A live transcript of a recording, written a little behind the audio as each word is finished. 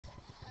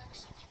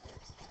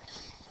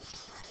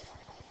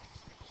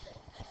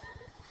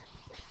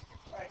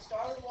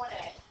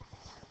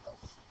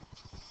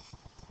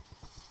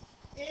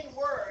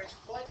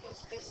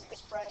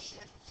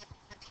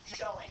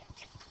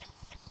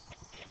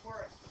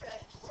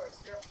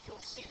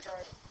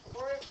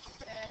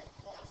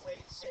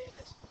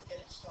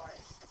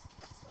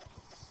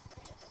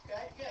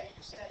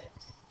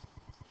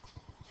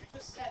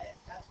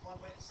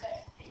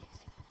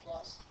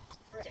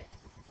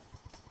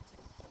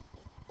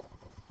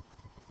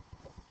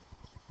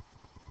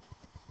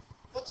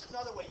what's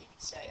another way you can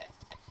say it?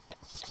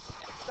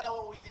 So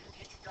what we did in the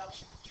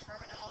introduction,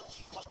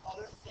 terminology, what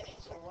other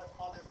things or what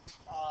other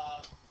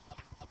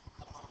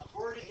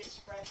worded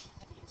expressions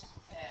means to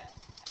add.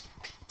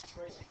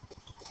 Crazy.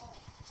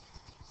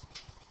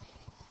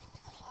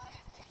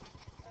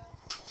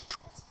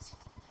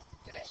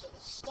 Okay, so the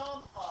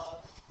sum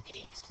of 8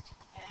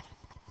 and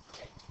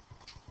okay.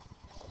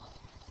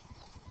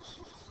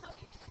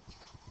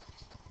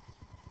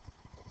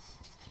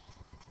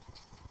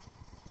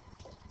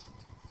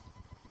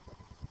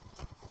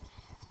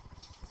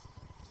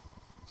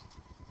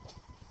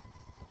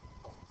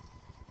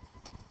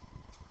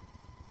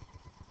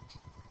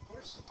 What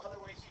are some other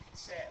ways you can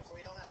say it? Well,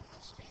 we don't have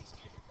enough space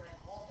here to bring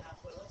them all down,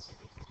 but let's see if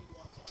we can do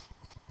one more.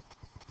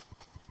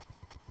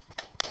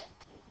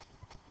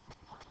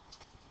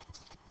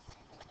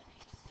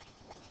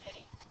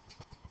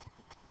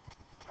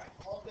 Alright,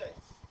 all good.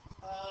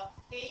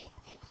 8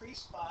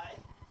 increased by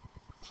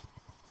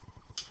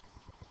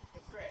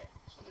 3.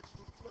 So there's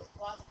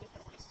lots of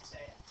different ways to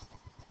say it.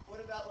 What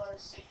about letter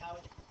C? How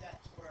would you put that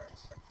into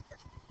words?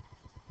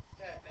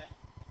 Okay, Ben.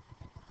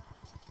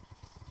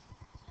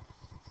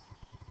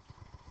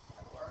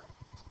 That'll work.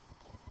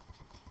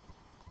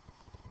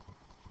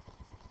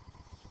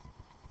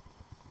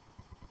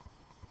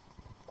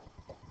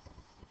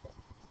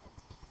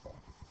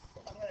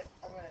 I'm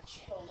gonna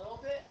cheat a little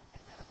bit,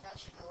 and then I'm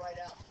actually gonna write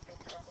out the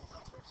numerical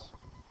numbers.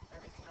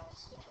 Everything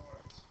else is in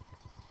words.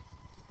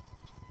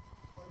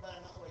 What about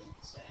another way you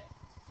can say it?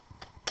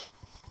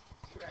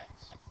 Correct.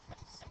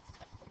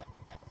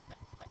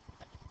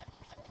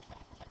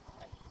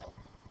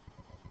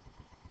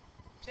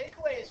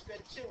 Takeaway is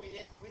good too. We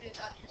did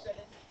not use that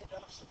in the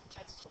introduction.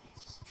 That's still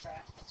use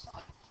subtract. That's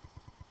fine.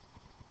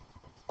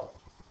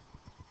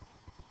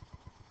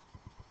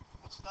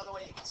 What's another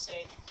way you can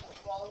say it?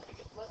 Well,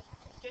 let's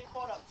get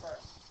caught up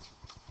first.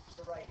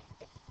 The writing.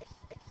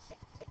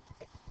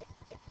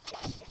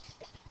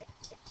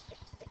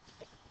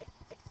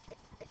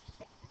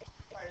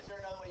 Alright, is there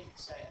another way you can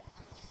say it?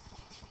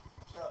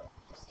 So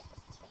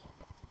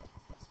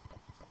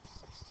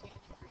 16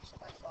 increased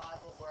by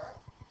 5 will work.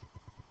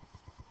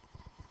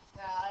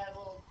 Now I have a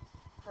little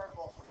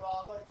curveball for you.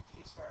 I'll go to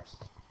these first.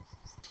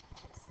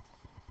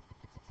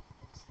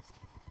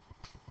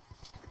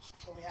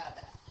 So we have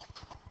that.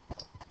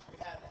 We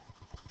have that.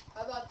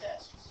 How about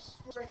this? This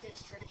is where it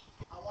gets tricky.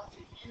 I want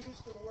you to use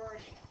the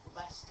wording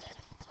less than.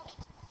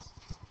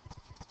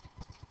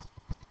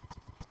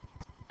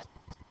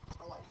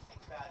 I want you to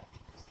think about it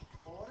because the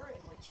order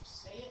in which you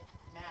say it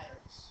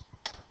matters.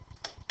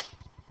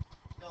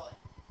 Billy.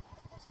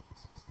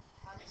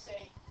 How many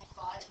say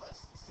 5 less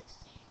than 16?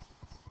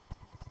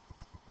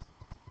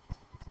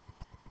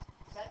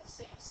 Is that the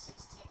same as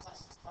 16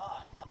 less than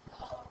 5?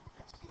 No.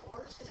 The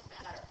order's going to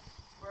matter.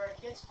 Where it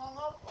gets hung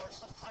up or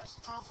sometimes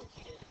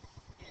complicated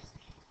is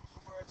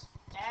the words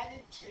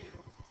added to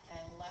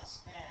and less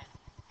than.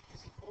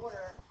 Because the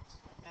order is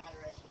going to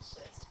matter as you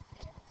say.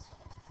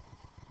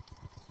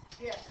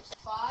 Here, there's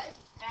 5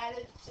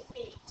 added to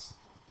 8.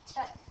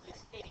 Technically,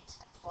 it's 8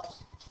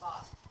 plus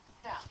 5.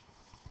 Now,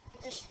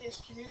 this is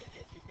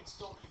commutative. You can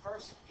still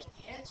reverse it and get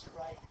the answer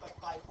right, but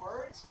by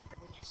words,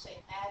 when you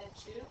say added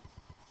to,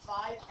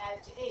 5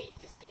 added to 8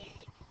 is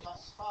 8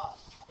 plus 5.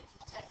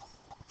 Technically.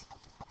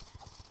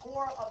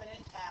 More of an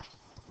impact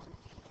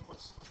with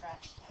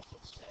subtraction, as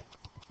you'll say.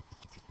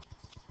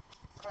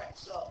 Alright,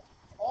 so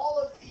all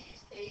of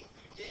these 8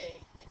 you did,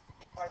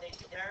 are they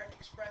numeric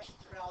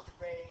expressions or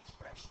algebraic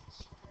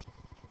expressions?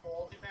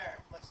 All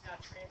numeric. Let's now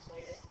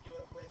translate it and do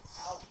it with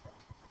algebra.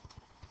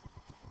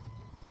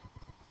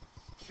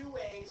 2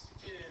 ways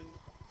to do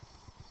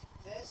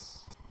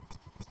this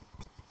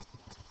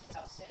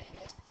without saying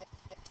it.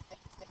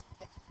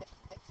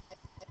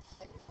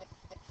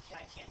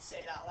 I can't say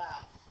it out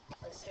loud.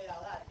 If I say it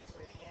out loud, it gives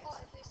away the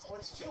answer. Well,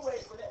 it's 2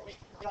 ways with it. We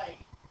can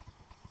write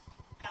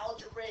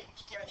algebraic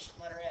expression,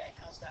 letter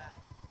A. How's that?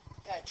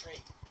 Yeah,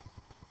 Drake.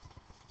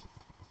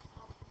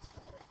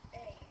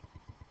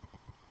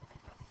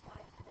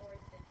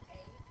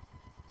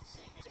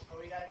 So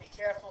we gotta be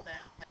careful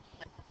now.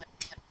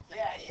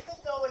 Yeah, even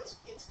though it's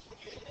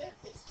commutative,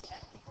 it's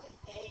technically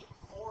 8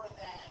 more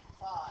than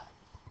 5.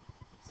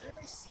 Does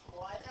everybody see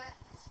why that?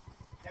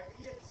 Every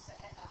year this is a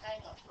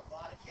hang up for a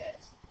lot of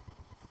kids.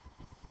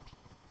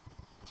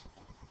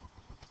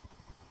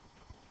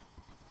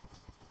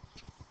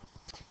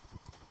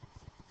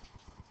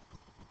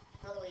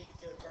 Another way you can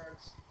do it,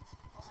 birds.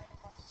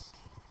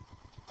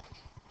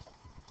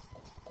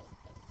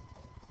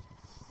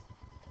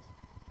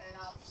 And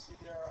obviously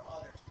there are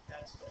others, but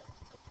that's good.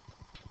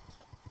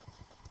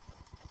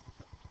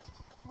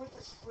 With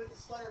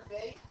this letter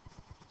B,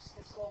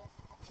 this little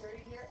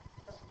period here,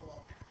 it doesn't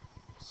belong there,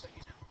 just so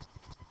you know.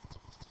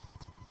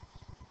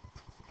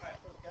 Alright,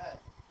 look, go ahead.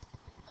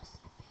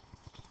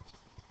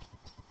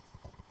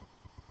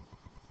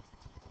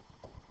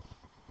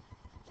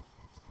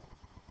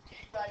 Do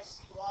you guys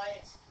see why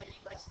it's 3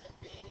 less than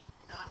B,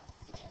 not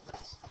 3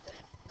 less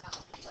than, not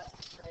 3 less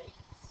than 3?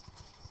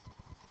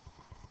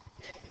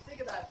 If you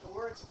think about it, the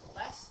words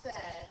less than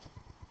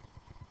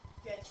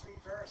gets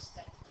reversed,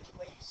 technically the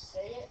way you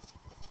say it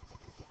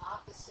is the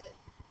opposite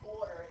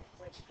order in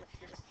which it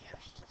appears in the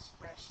actual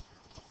expression.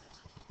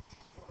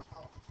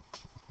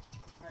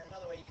 Or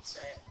another way you could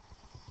say it.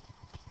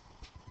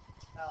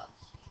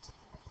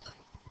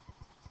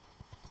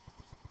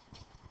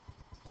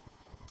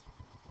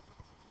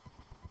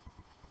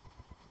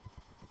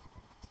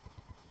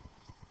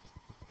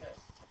 Good.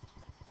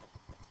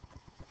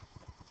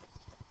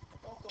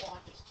 Don't go on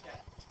just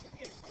yet.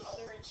 Give me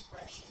other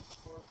expressions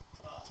for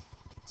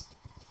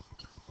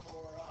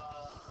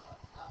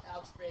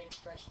algebraic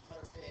expression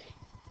letter B.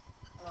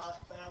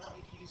 But I want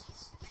you to use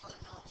this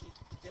terminology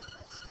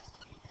difference.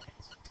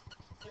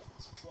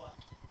 Difference of what?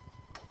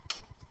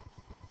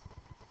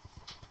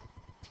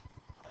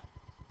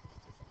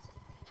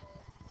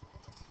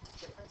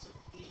 Difference of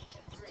B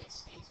and 3. It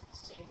stays in the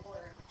same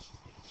order in which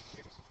you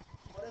use.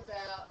 What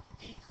about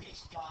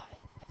decreased by?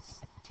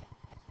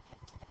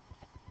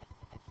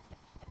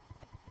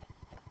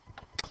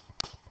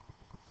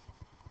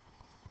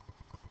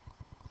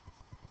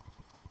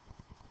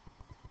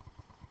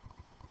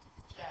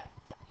 Jack.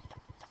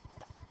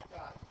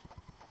 Got it.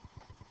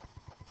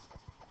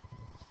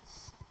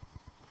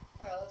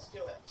 Alright, let's do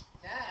it.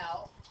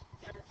 Now,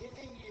 they're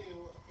giving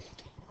you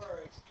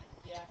words, and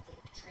you have to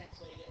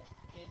translate it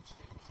into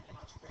an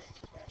algebraic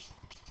expression.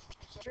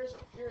 So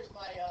here's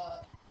my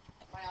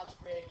my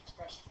algebraic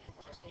expression.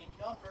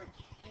 A number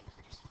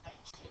increased by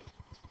 2.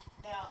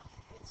 Now,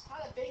 it's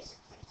kind of basic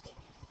things,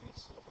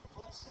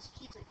 but let's just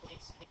keep it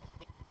basic.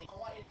 I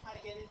want you to kind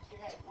of get into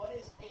your head. What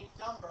is a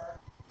number?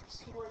 You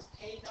see the words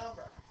a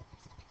number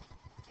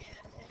in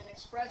an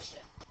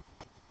expression.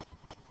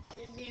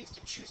 It means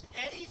to choose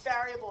any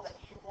variable that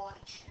you want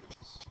to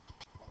choose.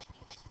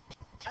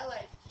 I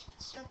like to keep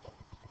it simple.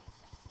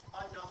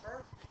 A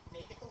number,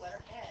 make it the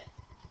letter n.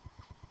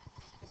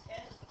 Because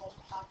n is the most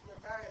popular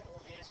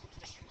variable, and ask you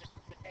to choose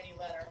any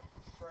letter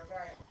for a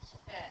variable. So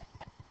n.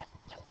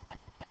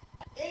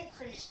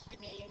 Increase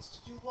means to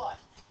do what?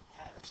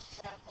 Add or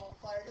subtract,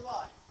 multiply, or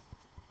divide.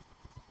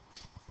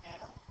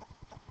 And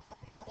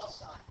plus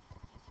sign.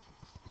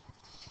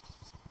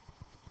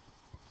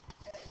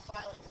 And then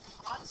finally, the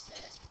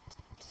constant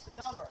is the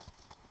number,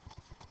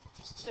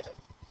 which is 2.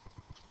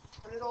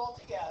 Put it all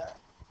together,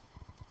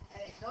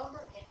 and a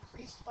number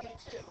increased by 2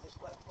 is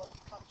what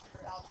becomes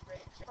your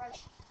algebraic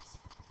expression.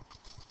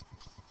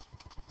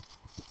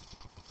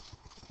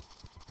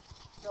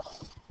 So,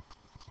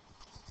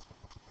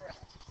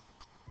 correct.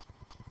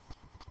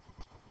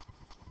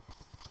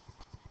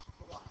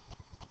 Move on.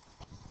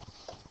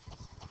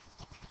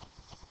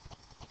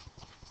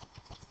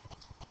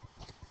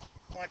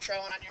 Want to try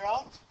one on your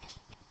own?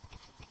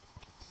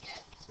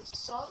 The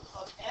sum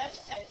of m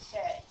and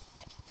k,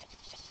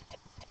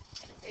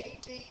 a,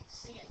 b,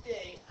 c, and d,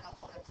 and I'll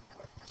put it in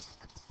order.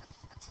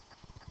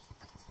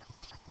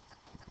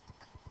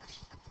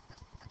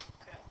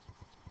 Okay.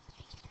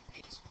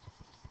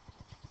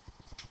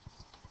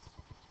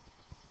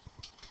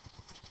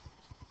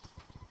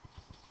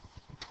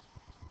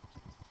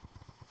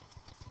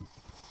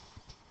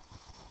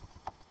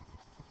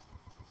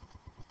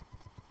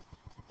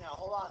 Now,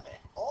 hold on a minute.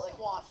 All they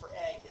want for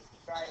A is the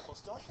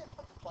variables. Don't even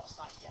put the plus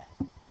sign yet.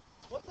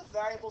 Put the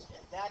variables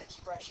in that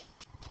expression.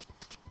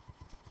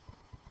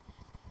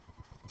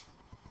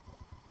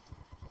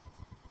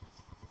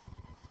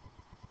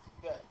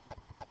 Good.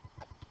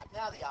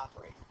 Now the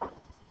operator.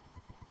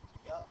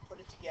 Yep, put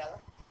it together.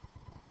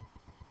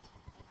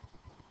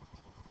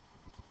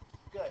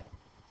 Good.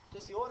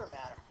 Does the order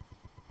matter?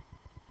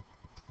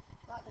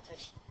 Not in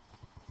addition.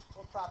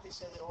 We'll probably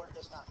say that order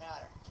does not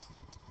matter.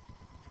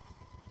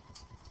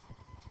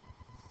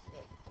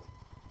 Good.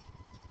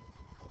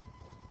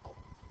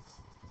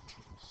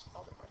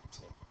 Spelled it right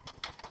too.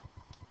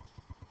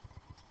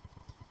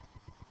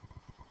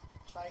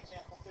 Try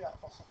example 3. I'll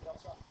pull something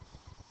else up.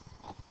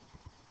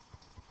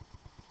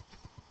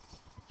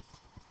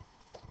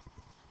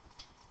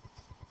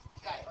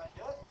 Okay, you want to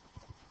do it?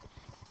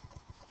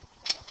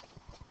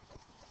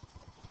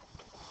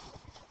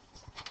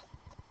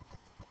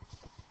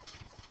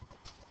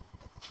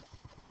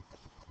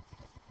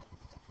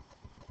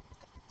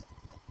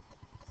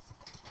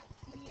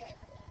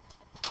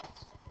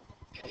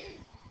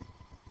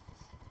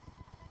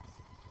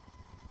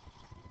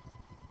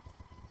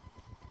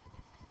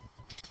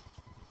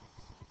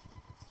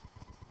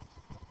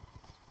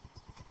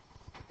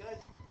 Good.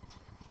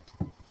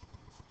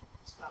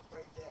 Stop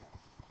right there.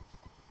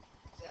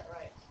 Is that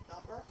right?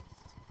 Number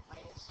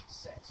minus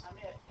 6. I'm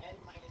going to have n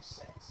minus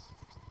 6.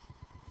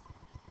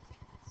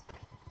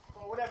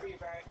 Or whatever your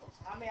variable is.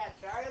 I'm going to add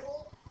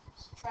variable,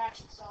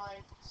 subtraction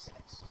sign,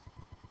 6.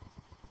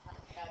 I'm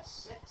going to add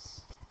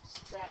 6,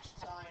 subtraction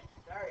sign,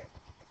 variable.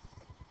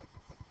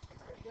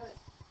 Very good.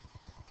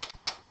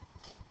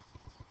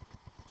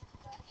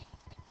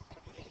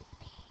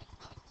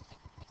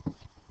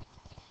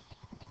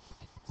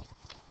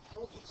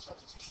 We'll do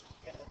substitution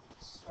together.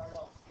 Start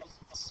off with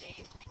the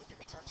same with your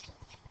return string.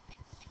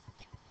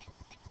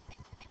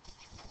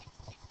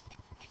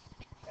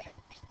 Okay.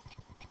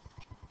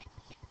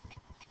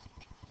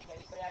 Okay,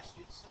 anybody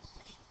actually do the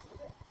substitution? Do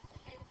it.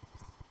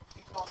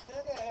 No,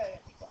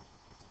 keep going.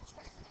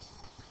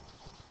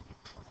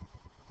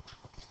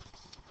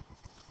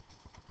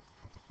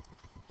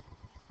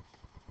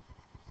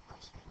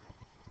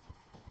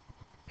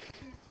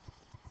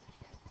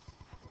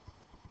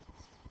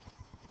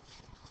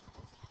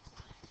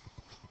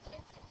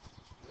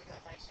 You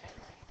got nice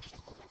handwriting.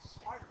 It's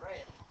hard to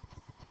write.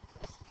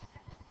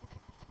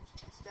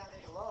 It's down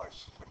any lower.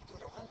 She's pretty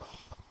good at limbo.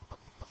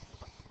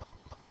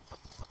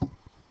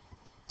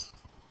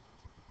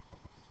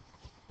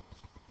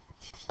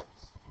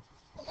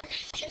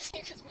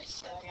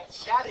 I got the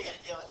shadow you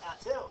gotta deal with now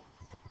too.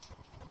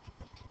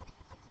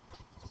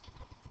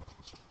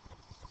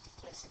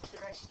 That's the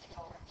direction you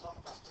know we're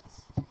talking about this.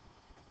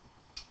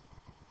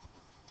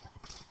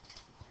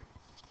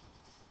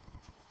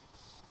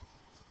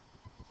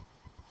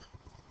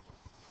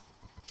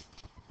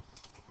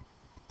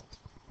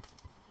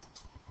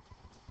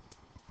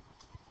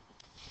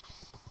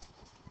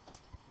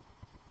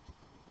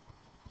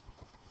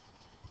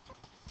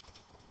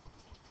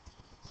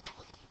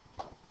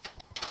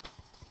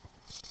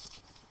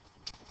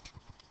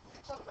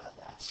 Talk about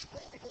that. I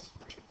think it's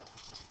pretty good.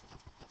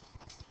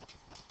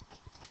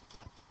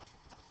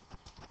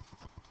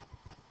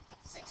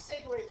 6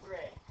 take away 3.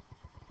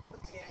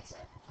 What's the answer?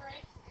 3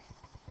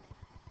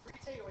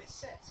 take away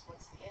 6.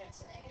 What's the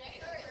answer?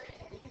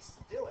 You can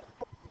still do it.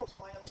 Just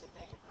find out the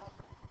negative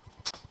number.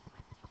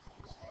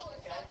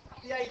 Okay.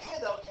 The idea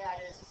though,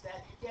 Kat, is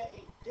that you get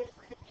a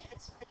different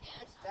answer.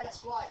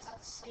 That's why it's not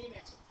the same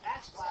answer.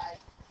 That's why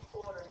the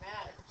order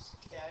matters.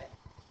 Okay.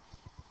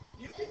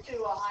 You can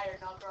do a higher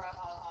number.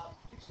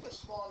 You can do a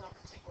small number,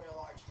 take away a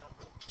large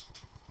number.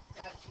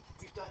 Now, if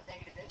you've done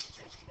negative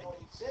integers, you know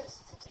it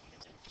exists.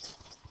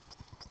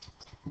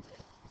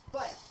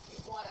 But you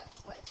want to,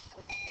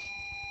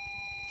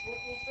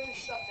 we'll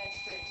finish up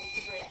next grade. We'll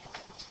be great.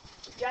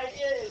 The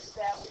idea is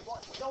that we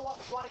want to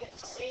get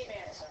the same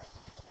answer.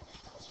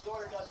 The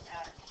order doesn't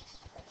matter.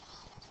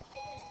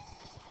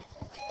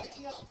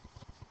 Picking up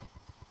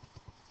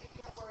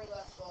where we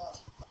left off.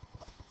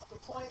 The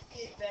point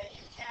being that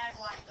you can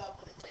wind up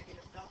with a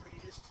negative number.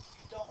 You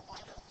don't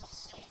wind up with the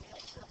same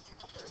answer in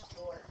the first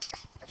order.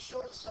 I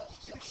showed a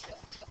substitution.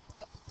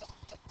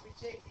 We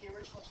take the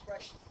original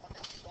expression one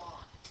that you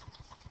want.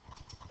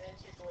 Then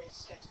take away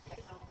 6. Pick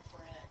a number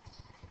for n.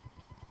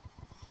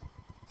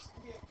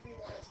 Give me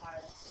one that's higher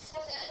than 6.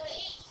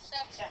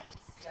 10.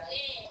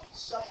 Okay.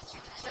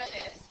 Substitute 10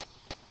 in.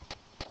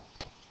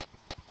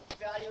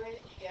 Evaluate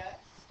it, you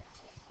get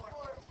 4.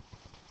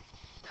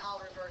 Now I'll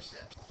reverse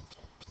it.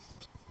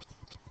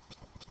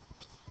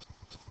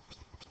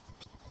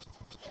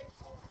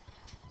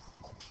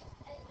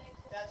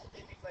 That's what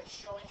they mean by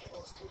showing it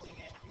or excluding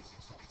it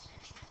using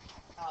substitution.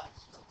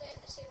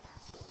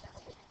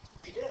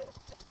 We do.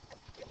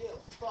 We do.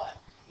 But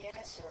the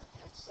answer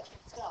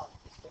itself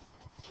is different.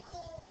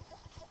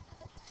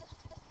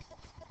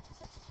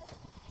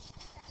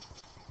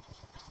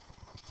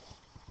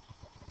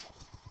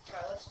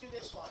 Alright, let's do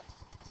this one.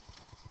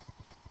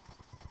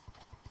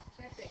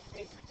 Same thing.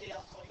 A through D,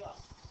 I'll call you up.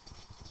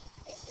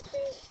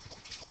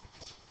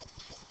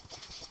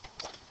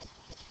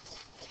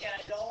 Again,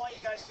 I don't want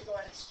you guys to go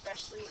ahead,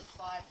 especially with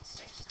 5 and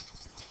 6.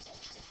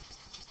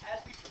 As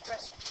we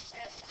progress through the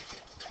example, we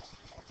can progress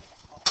through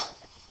more.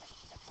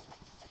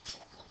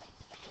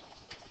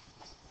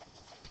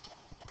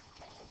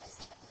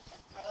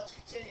 Alright, let's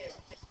continue.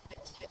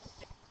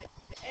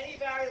 Any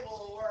variable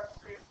will work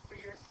for your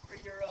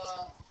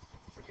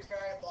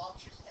variable. I'll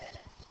choose n.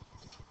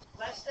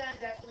 Less than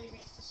definitely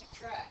means to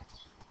subtract.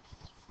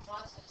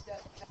 Constants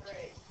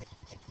definitely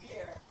 3.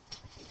 Here,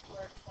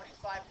 where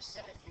 25%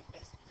 of you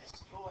missed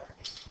the order.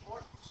 It's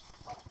important.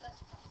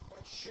 Or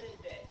should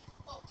it be?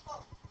 Come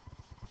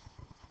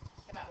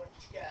out, what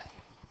did you get?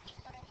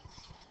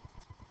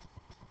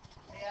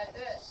 Let me add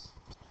this.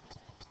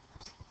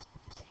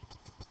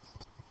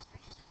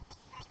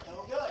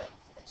 No good.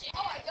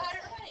 I got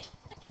it right.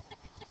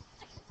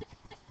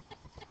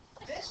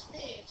 This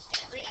means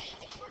 3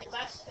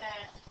 less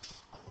than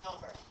a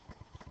number.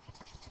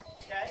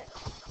 Okay?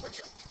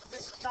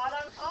 This is not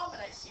uncommon.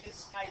 I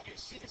do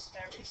see this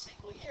every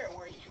single year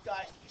where you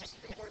see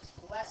the words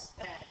less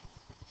than.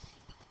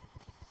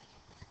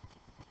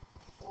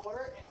 The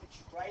order in which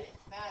you write it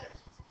matters.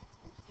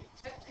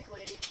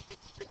 Technically,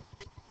 the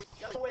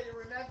other way to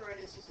remember it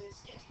is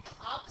in the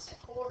opposite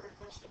order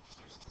in which you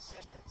use the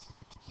sentence.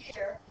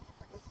 Here,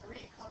 the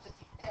 3 comes at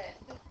the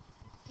end.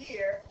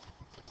 Here,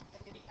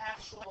 and in the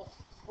actual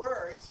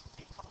words,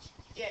 it comes at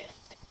the beginning.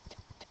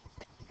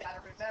 You got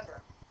to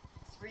remember,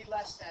 3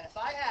 less than. If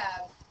I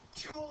have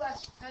 2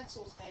 less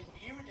pencils than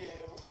you do,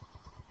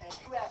 and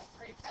you have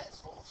 3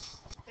 pencils,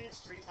 then it's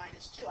 3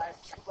 minus 2. I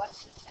have 2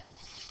 less than 10.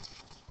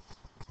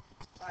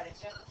 Alright,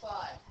 example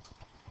 5.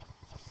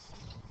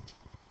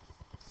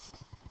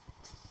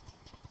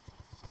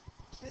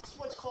 This is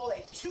what's called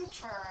a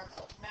 2-term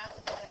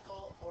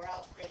mathematical or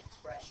algebraic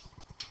expression.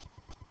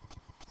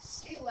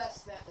 C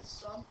less than the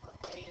sum of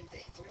A and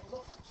B. We're going to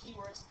look for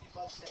keywords in the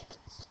above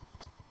sentence.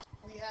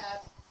 We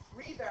have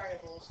 3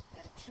 variables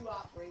and 2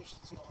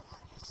 operations going on.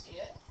 You see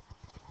it?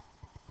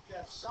 you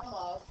have sum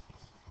of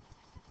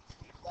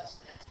less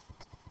than.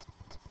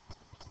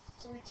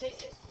 So we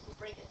take it, we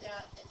break it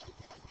down into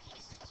different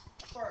pieces.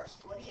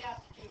 First, what do you have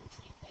to do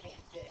between A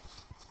and B?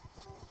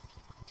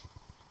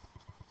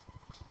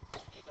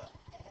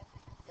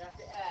 You have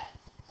to add.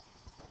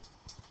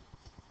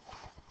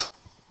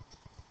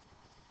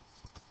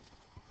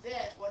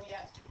 Then, what do you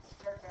have to do with the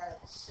third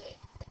variable, C?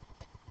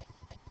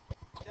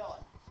 Fill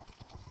it.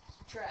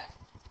 Subtract.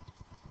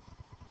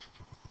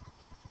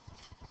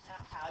 Now,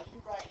 how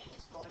you write it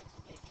is going to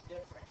make a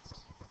difference.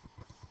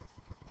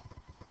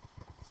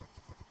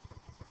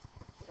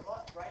 Come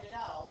on, write it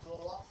out. I'll go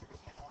off through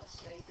it. I want to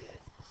stay good.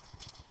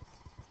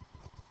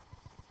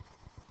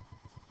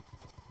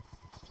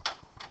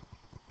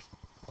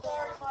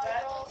 Sorry,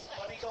 Michael.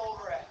 Let me go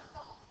over it.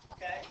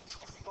 Okay?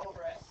 Let me go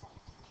over it.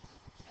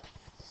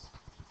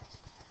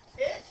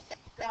 If,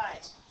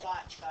 guys,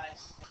 watch,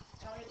 guys.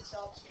 Tell me this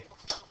helps you.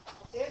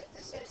 If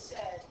this had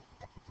said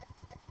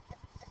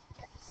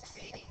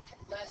C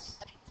less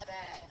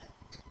than,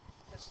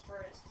 just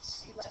for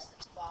C less than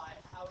 5,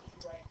 how would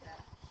you write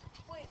that?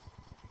 Wait,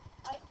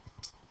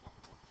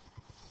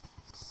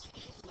 C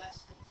less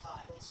than 5.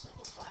 Let's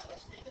simplify.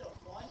 Let's make it a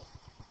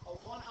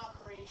one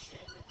operation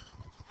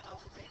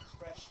algebraic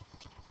expression.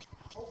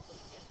 Hopefully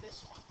get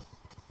this one.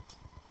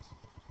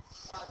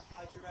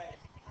 How'd you write it?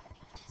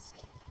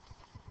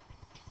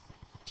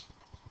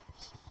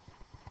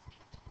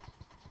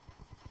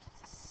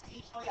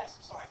 C. Oh yes,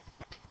 sorry.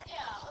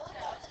 yeah,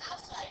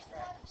 outside.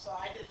 Right. So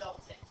I did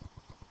double take.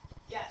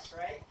 Yes,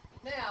 right?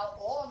 Now,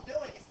 all I'm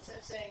doing is instead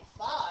of saying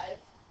 5,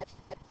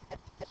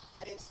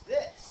 it's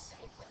this.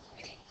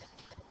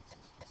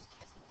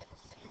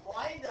 You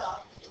wind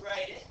up, you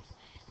write it,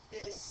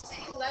 is C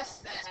less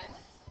than,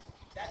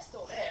 that's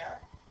still there,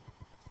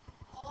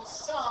 the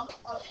sum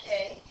of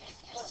A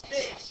plus B.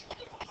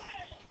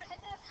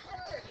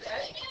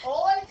 Okay?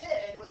 All I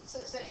did was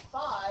instead of saying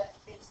 5,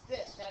 it's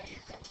this. Now, you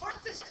can put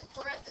this in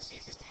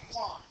parentheses if you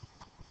want.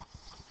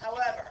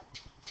 However,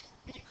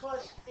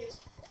 because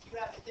you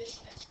have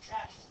addition and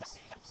subtraction in the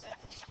same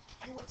sentence,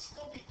 you would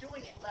still be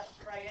doing it left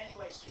and right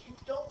anyway, so you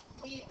don't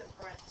need the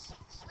parentheses.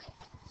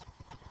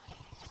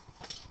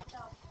 No.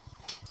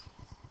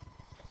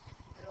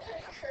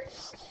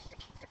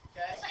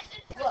 Okay?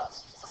 Look,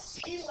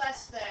 C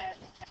less than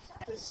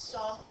the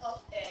sum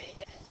of A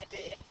and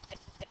B.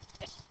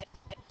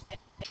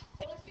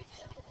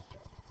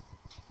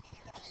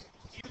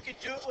 You could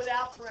do it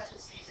without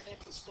parentheses and it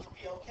would still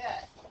be okay.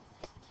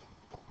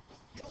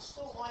 You'll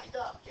still wind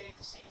up getting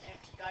the same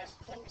answer. Guys,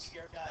 focus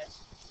here, guys.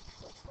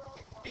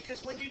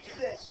 Because when you do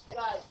this,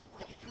 guys,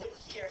 when you do it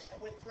here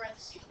with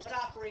parentheses, what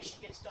operation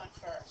gets done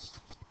first?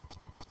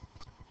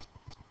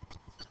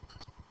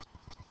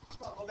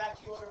 Well, go back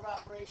to your order of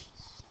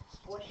operations.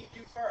 What do you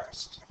do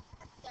first?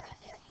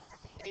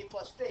 A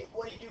plus B.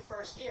 What do you do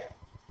first here?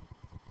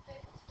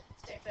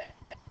 Same thing.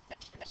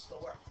 It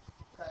still work.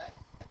 Okay?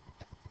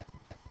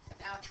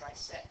 Now try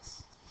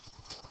 6.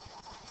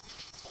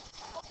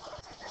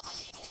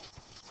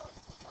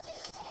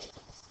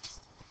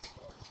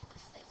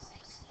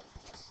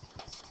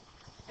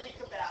 Think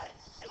about it.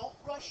 Don't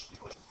rush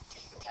through it.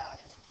 Think about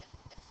it.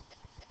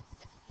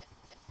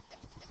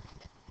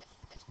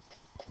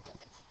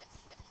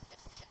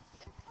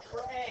 For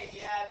A,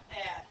 you have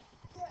add.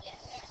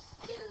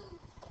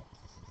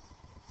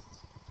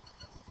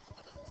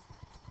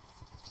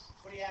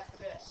 What do you have for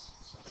this?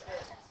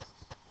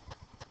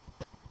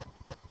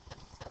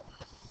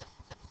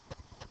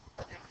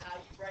 Now, how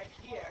you write it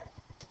here,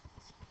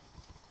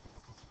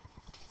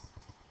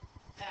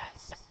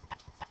 that's the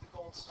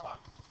gold star.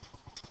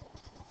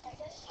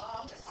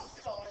 I'm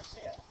going to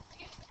see it.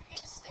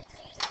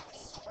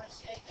 Let's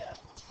take it.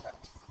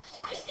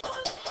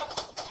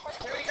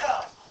 Here we go.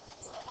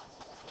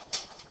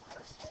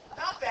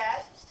 Not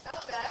bad.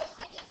 Not bad.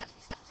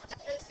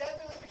 It's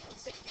definitely between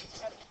 60 and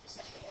 70%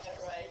 to get it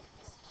right.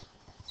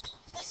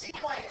 C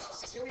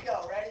minus. Here we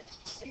go. Ready?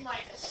 C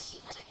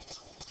minus.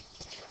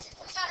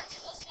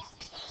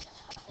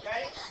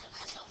 Ready?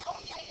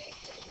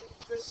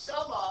 The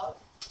sum of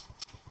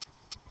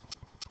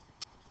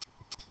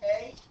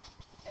A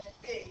and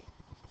B.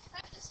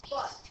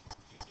 But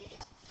you need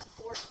to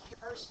force the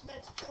person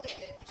that's doing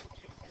it to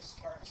do this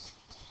first.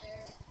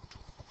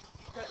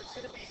 Because it's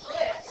going to be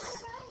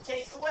this,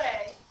 take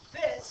away,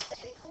 this,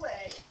 take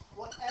away,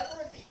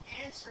 whatever the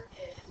answer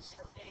is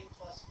for A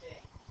plus B.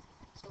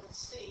 So it's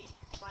C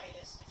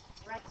minus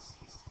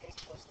parentheses A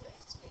plus B.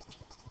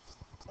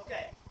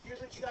 Okay, here's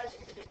what you guys are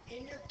going to do.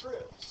 In your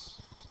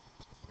groups,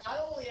 not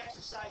only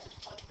exercises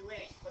 1 through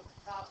 8, but the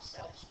problem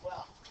set as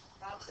well.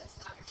 The problem set's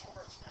not your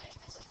homework tonight.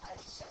 It's a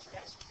highly separate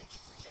exercise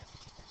for you.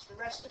 So the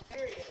rest of the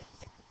period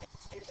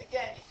is,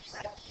 again, if you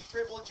have key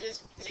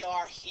privileges, they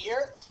are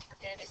here.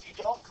 And if you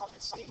don't, come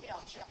and see me.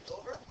 I'll check it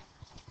over.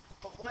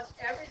 But once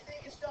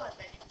everything is done,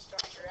 then you